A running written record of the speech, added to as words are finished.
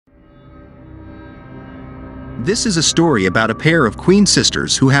This is a story about a pair of queen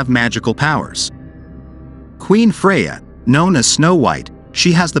sisters who have magical powers. Queen Freya, known as Snow White,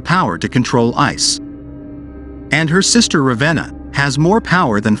 she has the power to control ice. And her sister Ravenna has more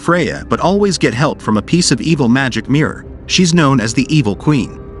power than Freya but always get help from a piece of evil magic mirror. She's known as the Evil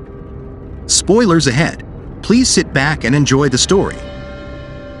Queen. Spoilers ahead. Please sit back and enjoy the story.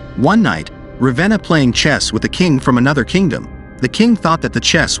 One night, Ravenna playing chess with a king from another kingdom. The king thought that the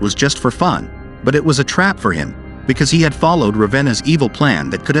chess was just for fun, but it was a trap for him, because he had followed Ravenna's evil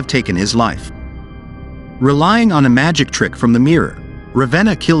plan that could have taken his life. Relying on a magic trick from the mirror,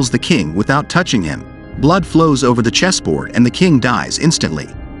 Ravenna kills the king without touching him. Blood flows over the chessboard and the king dies instantly.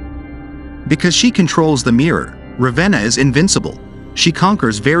 Because she controls the mirror, Ravenna is invincible. She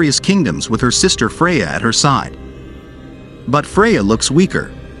conquers various kingdoms with her sister Freya at her side. But Freya looks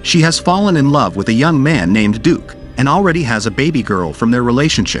weaker. She has fallen in love with a young man named Duke, and already has a baby girl from their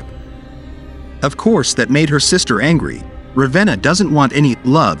relationship. Of course, that made her sister angry. Ravenna doesn't want any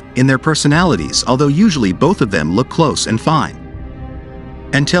love in their personalities, although usually both of them look close and fine.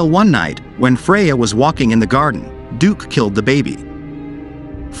 Until one night, when Freya was walking in the garden, Duke killed the baby.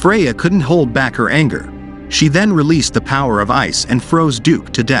 Freya couldn't hold back her anger. She then released the power of ice and froze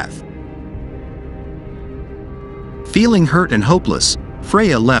Duke to death. Feeling hurt and hopeless,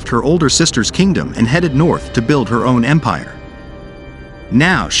 Freya left her older sister's kingdom and headed north to build her own empire.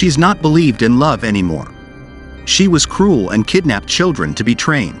 Now she's not believed in love anymore. She was cruel and kidnapped children to be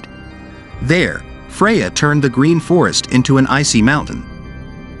trained. There, Freya turned the green forest into an icy mountain.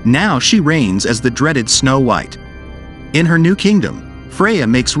 Now she reigns as the dreaded Snow White. In her new kingdom, Freya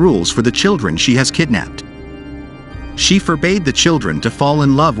makes rules for the children she has kidnapped. She forbade the children to fall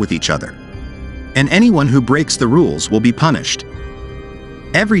in love with each other. And anyone who breaks the rules will be punished.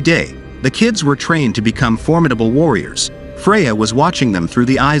 Every day, the kids were trained to become formidable warriors. Freya was watching them through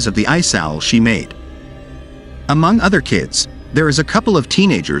the eyes of the ice owl she made. Among other kids, there is a couple of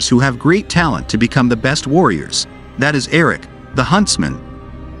teenagers who have great talent to become the best warriors. That is Eric, the huntsman,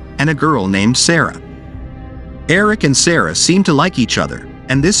 and a girl named Sara. Eric and Sara seem to like each other,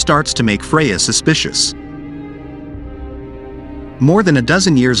 and this starts to make Freya suspicious. More than a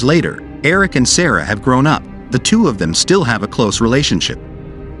dozen years later, Eric and Sara have grown up. The two of them still have a close relationship.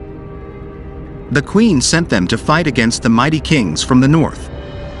 The queen sent them to fight against the mighty kings from the north.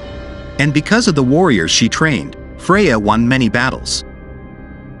 And because of the warriors she trained, Freya won many battles.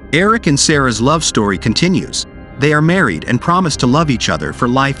 Eric and Sara's love story continues. They are married and promise to love each other for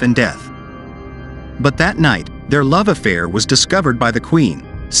life and death. But that night, their love affair was discovered by the queen.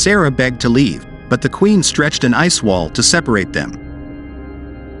 Sara begged to leave, but the queen stretched an ice wall to separate them.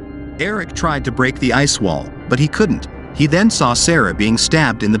 Eric tried to break the ice wall, but he couldn't. He then saw Sara being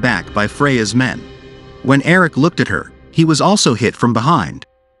stabbed in the back by Freya's men. When Eric looked at her, he was also hit from behind.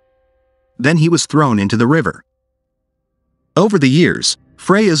 Then he was thrown into the river. Over the years,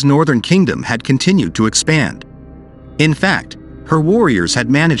 Freya's northern kingdom had continued to expand. In fact, her warriors had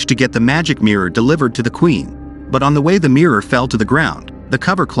managed to get the magic mirror delivered to the queen, but on the way the mirror fell to the ground, the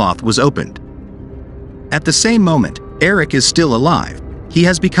cover cloth was opened. At the same moment, Eric is still alive. He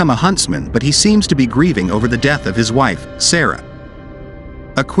has become a huntsman, but he seems to be grieving over the death of his wife, Sara.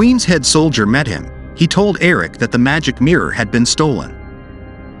 A queen's head soldier met him. He told Eric that the magic mirror had been stolen.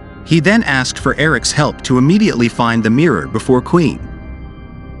 He then asked for Eric's help to immediately find the mirror before Queen.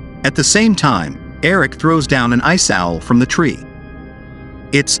 At the same time, Eric throws down an ice owl from the tree.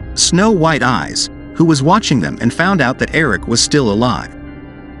 It's Snow White Eyes, who was watching them and found out that Eric was still alive.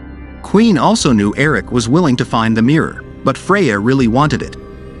 Queen also knew Eric was willing to find the mirror, but Freya really wanted it.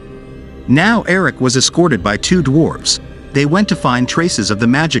 Now Eric was escorted by two dwarves. They went to find traces of the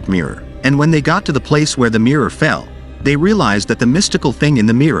magic mirror, and when they got to the place where the mirror fell, they realized that the mystical thing in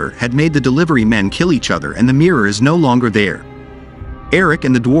the mirror had made the delivery men kill each other and the mirror is no longer there. Eric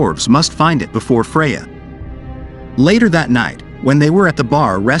and the dwarves must find it before Freya. Later that night, when they were at the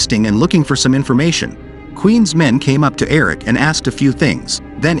bar resting and looking for some information, Queen's men came up to Eric and asked a few things.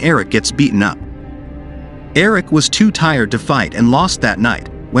 Then Eric gets beaten up. Eric was too tired to fight and lost that night.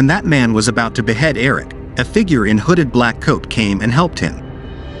 When that man was about to behead Eric, a figure in hooded black coat came and helped him.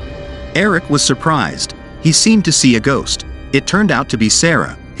 Eric was surprised. He seemed to see a ghost. It turned out to be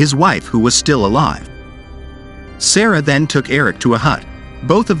Sara, his wife, who was still alive. Sara then took Eric to a hut.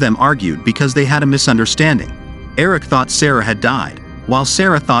 Both of them argued because they had a misunderstanding. Eric thought Sara had died, while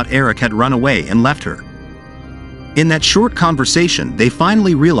Sara thought Eric had run away and left her. In that short conversation, they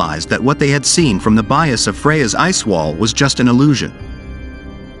finally realized that what they had seen from the bias of Freya's ice wall was just an illusion.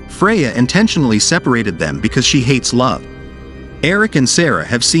 Freya intentionally separated them because she hates love. Eric and Sara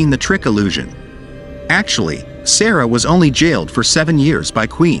have seen the trick illusion. Actually, Sara was only jailed for 7 years by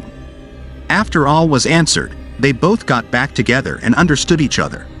Queen. After all was answered, they both got back together and understood each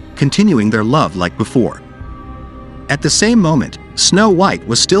other, continuing their love like before. At the same moment, Snow White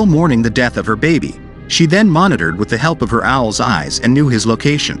was still mourning the death of her baby. She then monitored with the help of her owl's eyes and knew his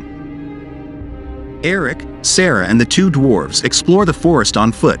location. Eric, Sara and the two dwarves explore the forest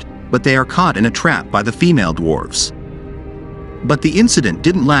on foot, but they are caught in a trap by the female dwarves. But the incident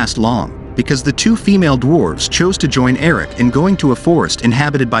didn't last long, because the two female dwarves chose to join Eric in going to a forest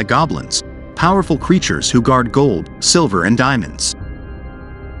inhabited by goblins, powerful creatures who guard gold, silver and diamonds.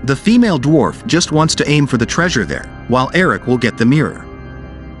 The female dwarf just wants to aim for the treasure there, while Eric will get the mirror.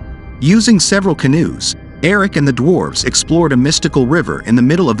 Using several canoes, Eric and the dwarves explored a mystical river in the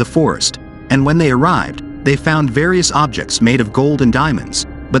middle of the forest, and when they arrived, they found various objects made of gold and diamonds,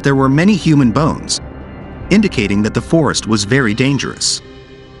 but there were many human bones, indicating that the forest was very dangerous.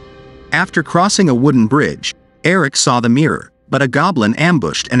 After crossing a wooden bridge, Eric saw the mirror, but a goblin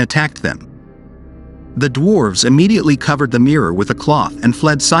ambushed and attacked them. The dwarves immediately covered the mirror with a cloth and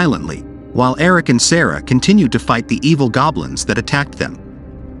fled silently, while Eric and Sara continued to fight the evil goblins that attacked them.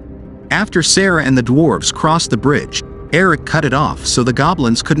 After Sara and the dwarves crossed the bridge, Eric cut it off so the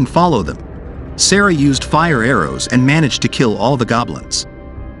goblins couldn't follow them. Sara used fire arrows and managed to kill all the goblins.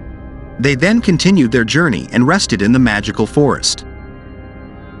 They then continued their journey and rested in the magical forest.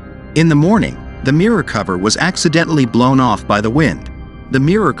 In the morning, the mirror cover was accidentally blown off by the wind. The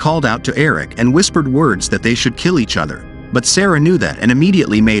mirror called out to Eric and whispered words that they should kill each other, but Sara knew that and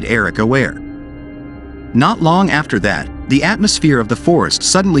immediately made Eric aware. Not long after that, the atmosphere of the forest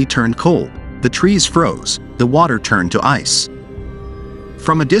suddenly turned cold, the trees froze, the water turned to ice.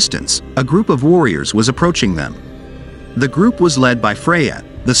 From a distance, a group of warriors was approaching them. The group was led by Freya,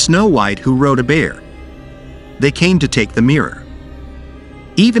 the Snow White who rode a bear. They came to take the mirror.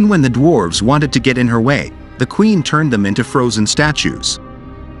 Even when the dwarves wanted to get in her way, the queen turned them into frozen statues.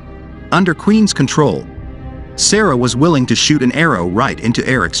 Under Queen's control, Sara was willing to shoot an arrow right into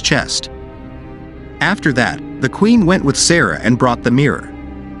Eric's chest. After that, the queen went with Sara and brought the mirror.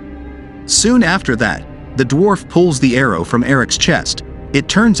 Soon after that, the dwarf pulls the arrow from Eric's chest. It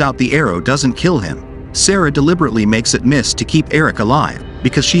turns out the arrow doesn't kill him. Sara deliberately makes it miss to keep Eric alive,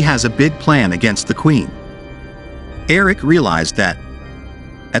 because she has a big plan against the queen. Eric realized that.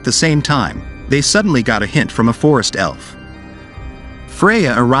 At the same time, they suddenly got a hint from a forest elf.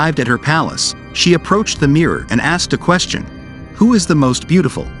 Freya arrived at her palace. She approached the mirror and asked a question. Who is the most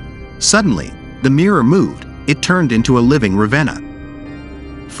beautiful? Suddenly, the mirror moved. It turned into a living Ravenna.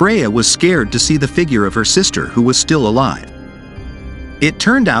 Freya was scared to see the figure of her sister who was still alive. It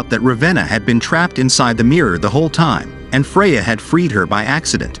turned out that Ravenna had been trapped inside the mirror the whole time, and Freya had freed her by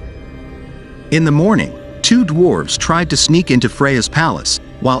accident. In the morning, two dwarves tried to sneak into Freya's palace,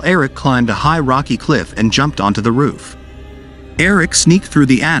 while Eric climbed a high rocky cliff and jumped onto the roof. Eric sneaked through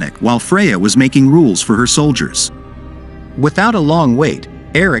the attic while Freya was making rules for her soldiers. Without a long wait,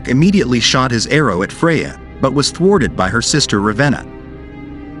 Eric immediately shot his arrow at Freya, but was thwarted by her sister Ravenna.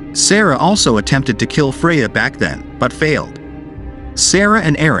 Sara also attempted to kill Freya back then, but failed. Sara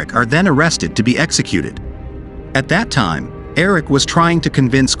and Eric are then arrested to be executed. At that time, Eric was trying to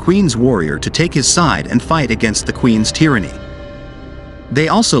convince Queen's warrior to take his side and fight against the Queen's tyranny. They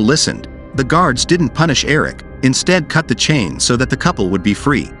also listened. The guards didn't punish Eric, instead cut the chain so that the couple would be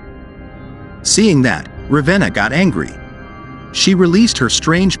free. Seeing that, Ravenna got angry. She released her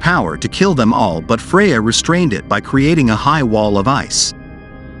strange power to kill them all, but Freya restrained it by creating a high wall of ice.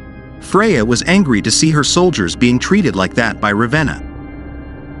 Freya was angry to see her soldiers being treated like that by Ravenna.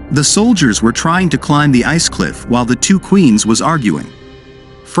 The soldiers were trying to climb the ice cliff while the two queens was arguing.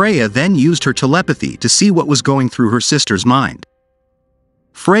 Freya then used her telepathy to see what was going through her sister's mind.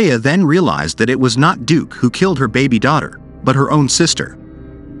 Freya then realized that it was not Duke who killed her baby daughter, but her own sister.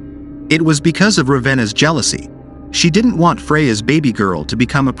 It was because of Ravenna's jealousy. She didn't want Freya's baby girl to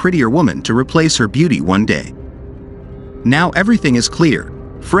become a prettier woman to replace her beauty one day. Now everything is clear.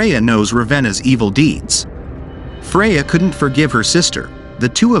 Freya knows Ravenna's evil deeds. Freya couldn't forgive her sister. The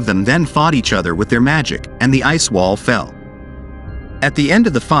two of them then fought each other with their magic, and the ice wall fell. At the end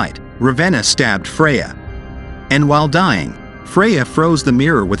of the fight, Ravenna stabbed Freya. And while dying, Freya froze the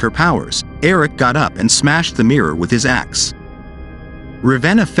mirror with her powers. Eric got up and smashed the mirror with his axe.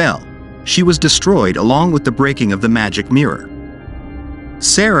 Ravenna fell. She was destroyed along with the breaking of the magic mirror.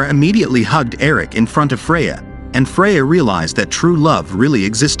 Sara immediately hugged Eric in front of Freya, and Freya realized that true love really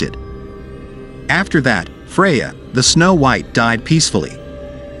existed. After that, Freya, the Snow White, died peacefully.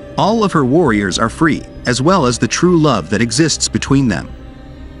 All of her warriors are free, as well as the true love that exists between them.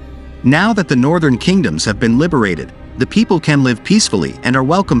 Now that the northern kingdoms have been liberated, the people can live peacefully and are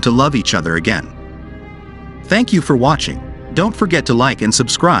welcome to love each other again. Thank you for watching. Don't forget to like and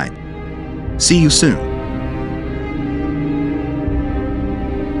subscribe. See you soon.